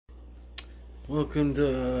Welcome to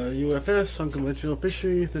UFS, Unconventional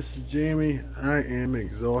Fisheries. This is Jamie. I am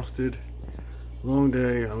exhausted. Long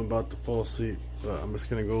day. I'm about to fall asleep, but I'm just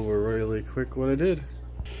going to go over really quick what I did.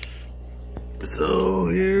 So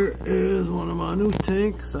here is one of my new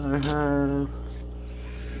tanks. I have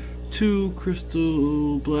two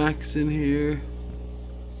crystal blacks in here.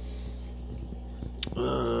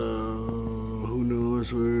 Who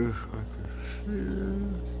knows where I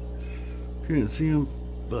can't see them,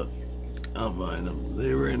 but I'll find them.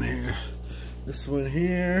 They were in here. This one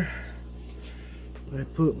here, I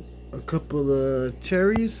put a couple of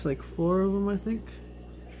cherries, like 4 of them, I think.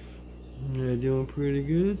 They're doing pretty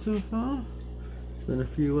good so far. It's been a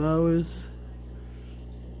few hours.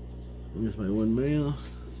 Here's my one male.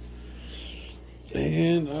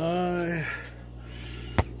 And I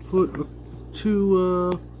put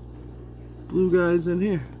 2 blue guys in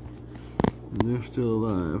here. And they're still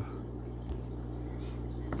alive.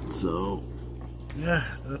 So, yeah,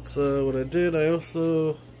 that's what I did. I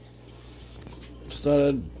also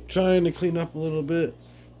started trying to clean up a little bit.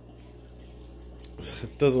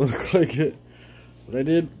 It doesn't look like it, but I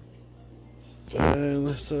did. And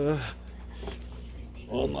let's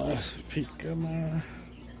one last peek at my.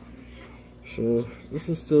 So this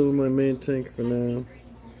is still my main tank for now.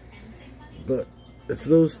 But if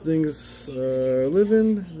those things are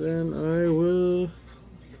living, then I will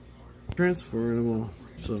transfer them all.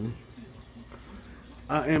 So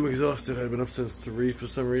I am exhausted. I've been up since 3 for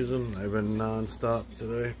some reason. I've been non-stop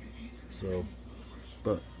today. So,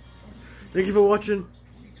 but thank you for watching.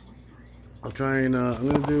 I'll try and I'm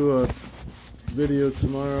gonna do a video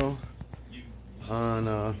tomorrow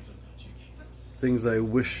on things I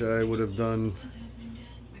wish I would have done,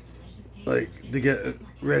 like to get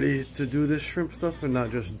ready to do this shrimp stuff and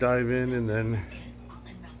not just dive in and then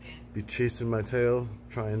be chasing my tail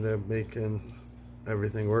trying to make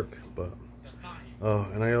everything work. But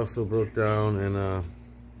and I also broke down and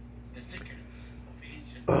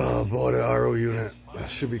bought an RO unit. That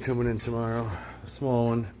should be coming in tomorrow, a small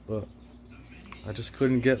one, but I just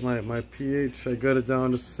couldn't get my pH. I got it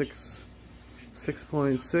down to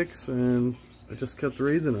 6.6 and it just kept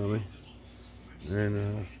raising on me.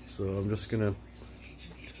 And so I'm just gonna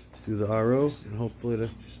do the RO and hopefully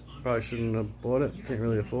probably shouldn't have bought it. Can't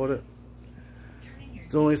really afford it.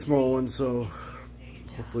 It's only a small one, so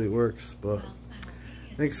hopefully it works. But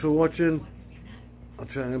thanks for watching. I'll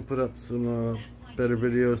try and put up some better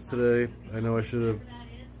videos today. I know I should have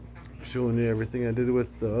shown you everything I did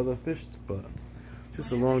with the other fish, but it's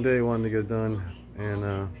just a long day. I wanted to get it done.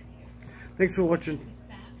 And thanks for watching.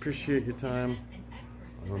 Appreciate your time.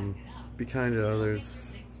 Be kind to others.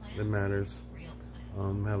 It matters.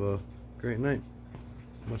 Have a great night.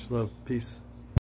 Much love. Peace.